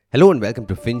Hello and welcome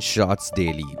to FinShots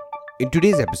Daily. In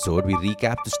today's episode, we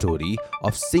recap the story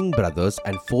of Singh Brothers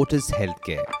and Fortis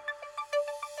Healthcare.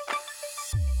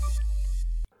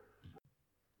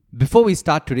 Before we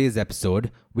start today's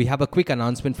episode, we have a quick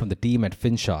announcement from the team at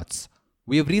FinShots.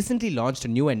 We have recently launched a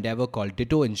new endeavor called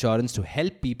Ditto Insurance to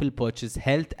help people purchase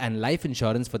health and life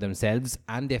insurance for themselves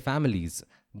and their families.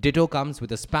 Ditto comes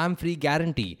with a spam-free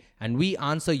guarantee and we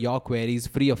answer your queries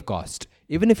free of cost,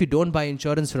 even if you don't buy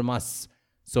insurance from us.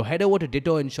 So head over to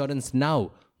Ditto Insurance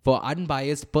now for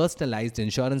unbiased, personalized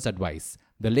insurance advice.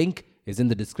 The link is in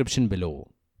the description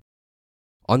below.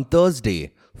 On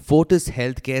Thursday, Fortis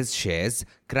Healthcare's shares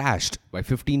crashed by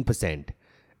 15%.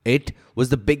 It was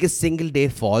the biggest single-day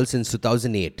fall since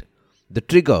 2008. The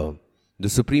trigger: the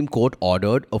Supreme Court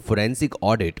ordered a forensic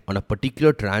audit on a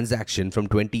particular transaction from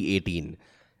 2018.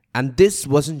 And this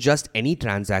wasn't just any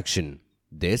transaction.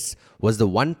 This was the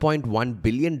 $1.1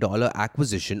 billion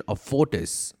acquisition of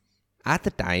Fortis. At the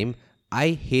time,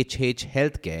 IHH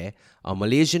Healthcare, a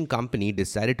Malaysian company,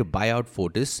 decided to buy out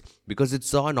Fortis because it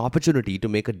saw an opportunity to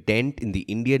make a dent in the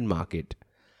Indian market.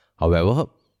 However,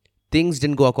 things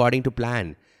didn't go according to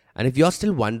plan. And if you're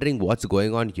still wondering what's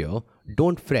going on here,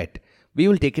 don't fret. We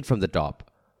will take it from the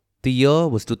top. The year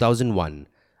was 2001,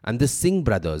 and the Singh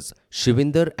brothers,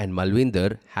 Shivinder and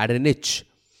Malvinder, had an itch.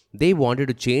 They wanted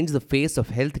to change the face of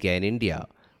healthcare in India.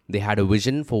 They had a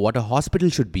vision for what a hospital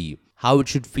should be, how it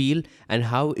should feel, and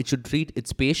how it should treat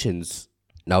its patients.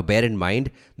 Now bear in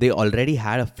mind, they already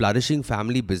had a flourishing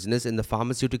family business in the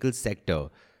pharmaceutical sector,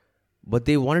 but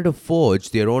they wanted to forge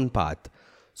their own path.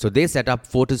 So they set up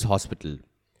Fortis Hospital,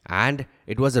 and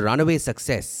it was a runaway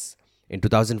success. In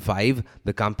 2005,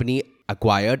 the company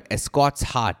acquired Escorts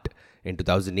Heart. In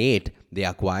 2008, they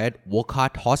acquired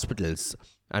Wockhardt Hospitals.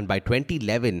 And by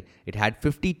 2011, it had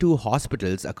 52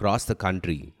 hospitals across the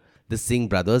country. The Singh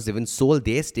brothers even sold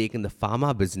their stake in the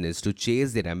pharma business to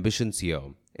chase their ambitions here,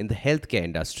 in the healthcare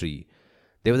industry.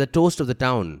 They were the toast of the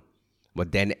town.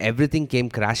 But then everything came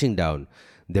crashing down.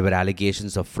 There were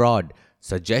allegations of fraud,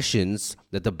 suggestions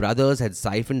that the brothers had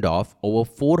siphoned off over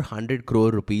 400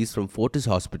 crore rupees from Fortis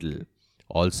Hospital.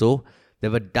 Also,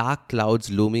 there were dark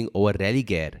clouds looming over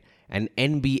Religare, an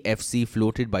NBFC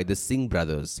floated by the Singh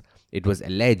brothers. It was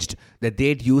alleged that they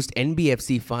had used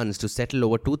NBFC funds to settle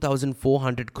over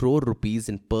 2,400 crore rupees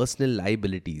in personal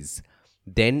liabilities.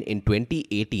 Then in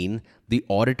 2018, the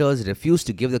auditors refused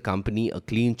to give the company a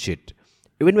clean chit.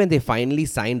 Even when they finally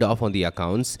signed off on the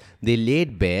accounts, they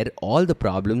laid bare all the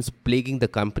problems plaguing the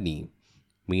company.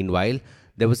 Meanwhile,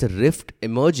 there was a rift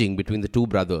emerging between the two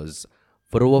brothers.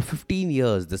 For over 15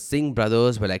 years, the Singh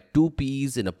brothers were like two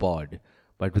peas in a pod.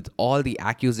 But with all the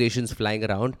accusations flying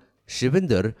around,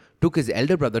 Shivinder took his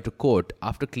elder brother to court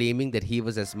after claiming that he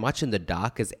was as much in the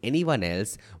dark as anyone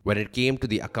else when it came to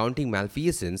the accounting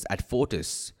malfeasance at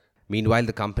Fortis. Meanwhile,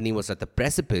 the company was at the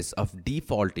precipice of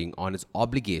defaulting on its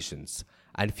obligations.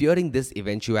 And fearing this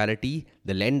eventuality,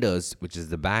 the lenders, which is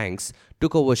the banks,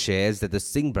 took over shares that the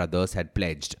Singh brothers had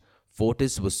pledged.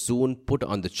 Fortis was soon put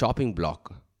on the chopping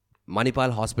block.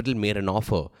 Manipal Hospital made an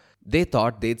offer. They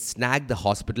thought they'd snag the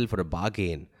hospital for a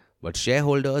bargain, but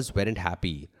shareholders weren't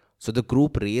happy. So the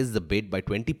group raised the bid by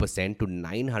 20% to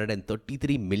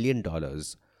 $933 million.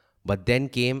 But then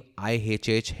came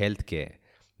IHH Healthcare.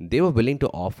 They were willing to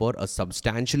offer a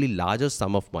substantially larger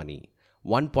sum of money,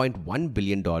 $1.1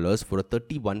 billion for a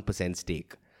 31%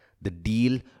 stake. The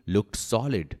deal looked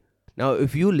solid. Now,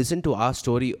 if you listened to our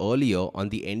story earlier on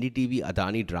the NDTV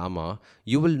Adani drama,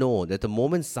 you will know that the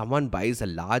moment someone buys a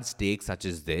large stake such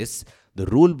as this, the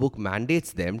rule book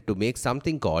mandates them to make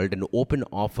something called an open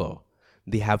offer.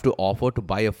 They have to offer to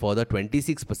buy a further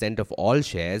 26% of all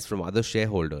shares from other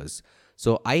shareholders.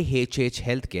 So IHH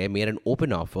Healthcare made an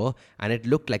open offer and it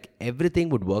looked like everything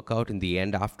would work out in the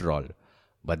end after all.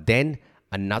 But then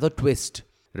another twist.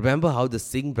 Remember how the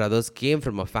Singh brothers came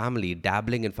from a family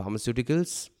dabbling in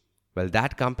pharmaceuticals? Well,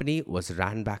 that company was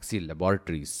Ranbaxy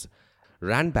Laboratories.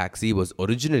 Ranbaxy was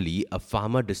originally a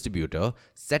pharma distributor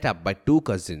set up by two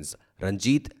cousins,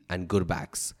 Ranjit and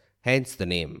Gurbax, hence the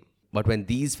name. But when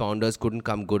these founders couldn't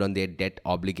come good on their debt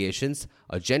obligations,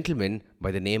 a gentleman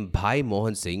by the name Bhai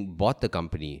Mohan Singh bought the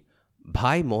company.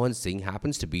 Bhai Mohan Singh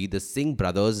happens to be the Singh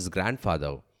brothers'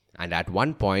 grandfather. And at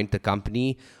one point, the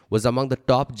company was among the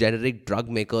top generic drug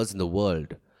makers in the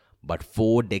world. But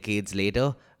 4 decades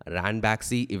later,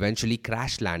 Ranbaxy eventually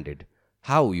crash-landed.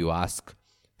 How, you ask?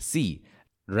 See,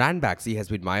 Ranbaxy has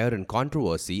been mired in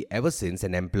controversy ever since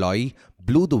an employee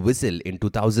blew the whistle in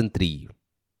 2003.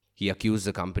 He accused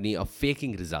the company of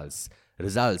faking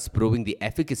results proving the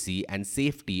efficacy and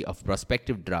safety of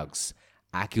prospective drugs.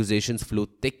 Accusations flew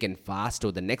thick and fast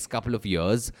over the next couple of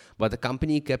years, but the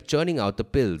company kept churning out the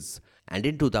pills. And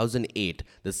in 2008,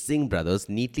 the Singh brothers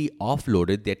neatly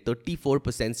offloaded their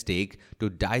 34% stake to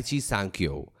Daiichi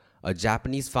Sankyo, a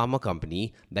Japanese pharma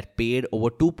company that paid over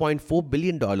 $2.4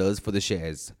 billion for the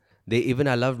shares. They even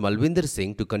allowed Malvinder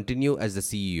Singh to continue as the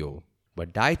CEO.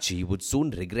 But Daiichi would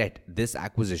soon regret this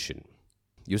acquisition.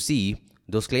 You see,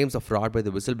 those claims of fraud by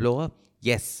the whistleblower?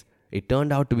 Yes, it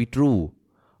turned out to be true.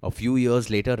 A few years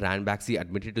later, Ranbaxy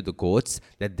admitted to the courts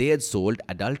that they had sold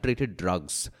adulterated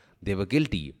drugs. They were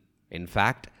guilty. In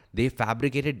fact, they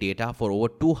fabricated data for over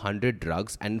 200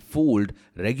 drugs and fooled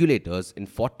regulators in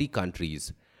 40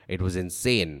 countries. It was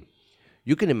insane.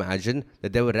 You can imagine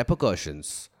that there were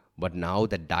repercussions. But now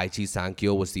that Daiichi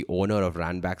Sankyo was the owner of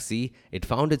Ranbaxy, it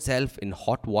found itself in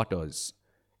hot waters.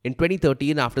 In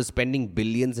 2013, after spending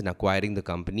billions in acquiring the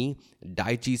company,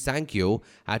 Daiichi Sankyo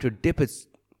had to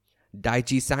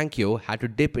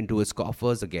dip into its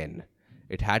coffers again.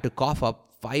 It had to cough up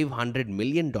 $500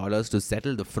 million to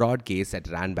settle the fraud case at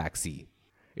Ranbaxy.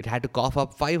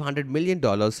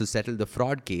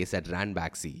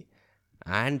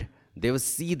 And they were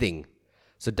seething.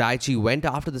 So Daiichi went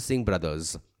after the Singh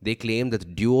brothers. They claimed that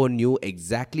the duo knew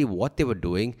exactly what they were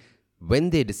doing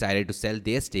when they decided to sell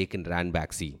their stake in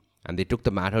Ranbaxy. And they took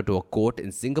the matter to a court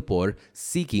in Singapore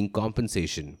seeking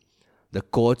compensation. The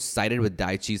courts sided with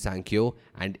Daiichi Sankyo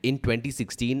and in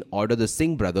 2016 ordered the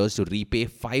Singh brothers to repay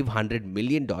 $500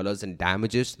 million in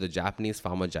damages to the Japanese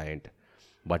pharma giant.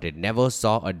 But it never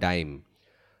saw a dime.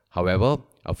 However,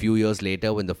 a few years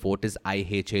later when the Fortis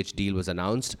IHH deal was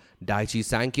announced, Daiichi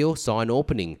Sankyo saw an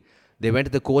opening. They went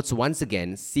to the courts once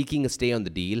again seeking a stay on the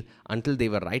deal until they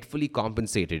were rightfully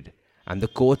compensated. And the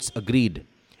courts agreed.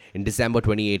 In December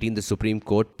 2018, the Supreme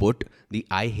Court put the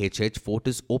IHH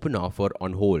Fortis open offer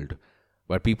on hold.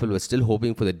 But people were still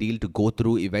hoping for the deal to go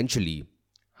through eventually.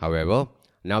 However,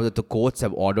 now that the courts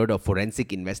have ordered a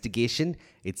forensic investigation,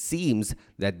 it seems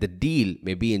that the deal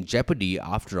may be in jeopardy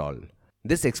after all.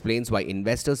 This explains why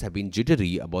investors have been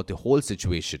jittery about the whole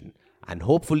situation. And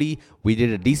hopefully, we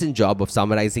did a decent job of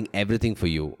summarizing everything for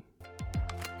you.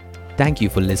 Thank you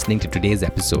for listening to today's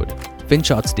episode.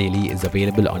 FinShots Daily is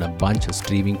available on a bunch of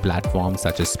streaming platforms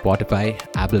such as Spotify,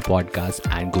 Apple Podcasts,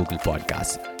 and Google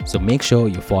Podcasts. So make sure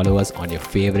you follow us on your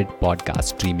favorite podcast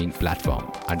streaming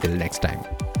platform. Until next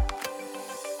time.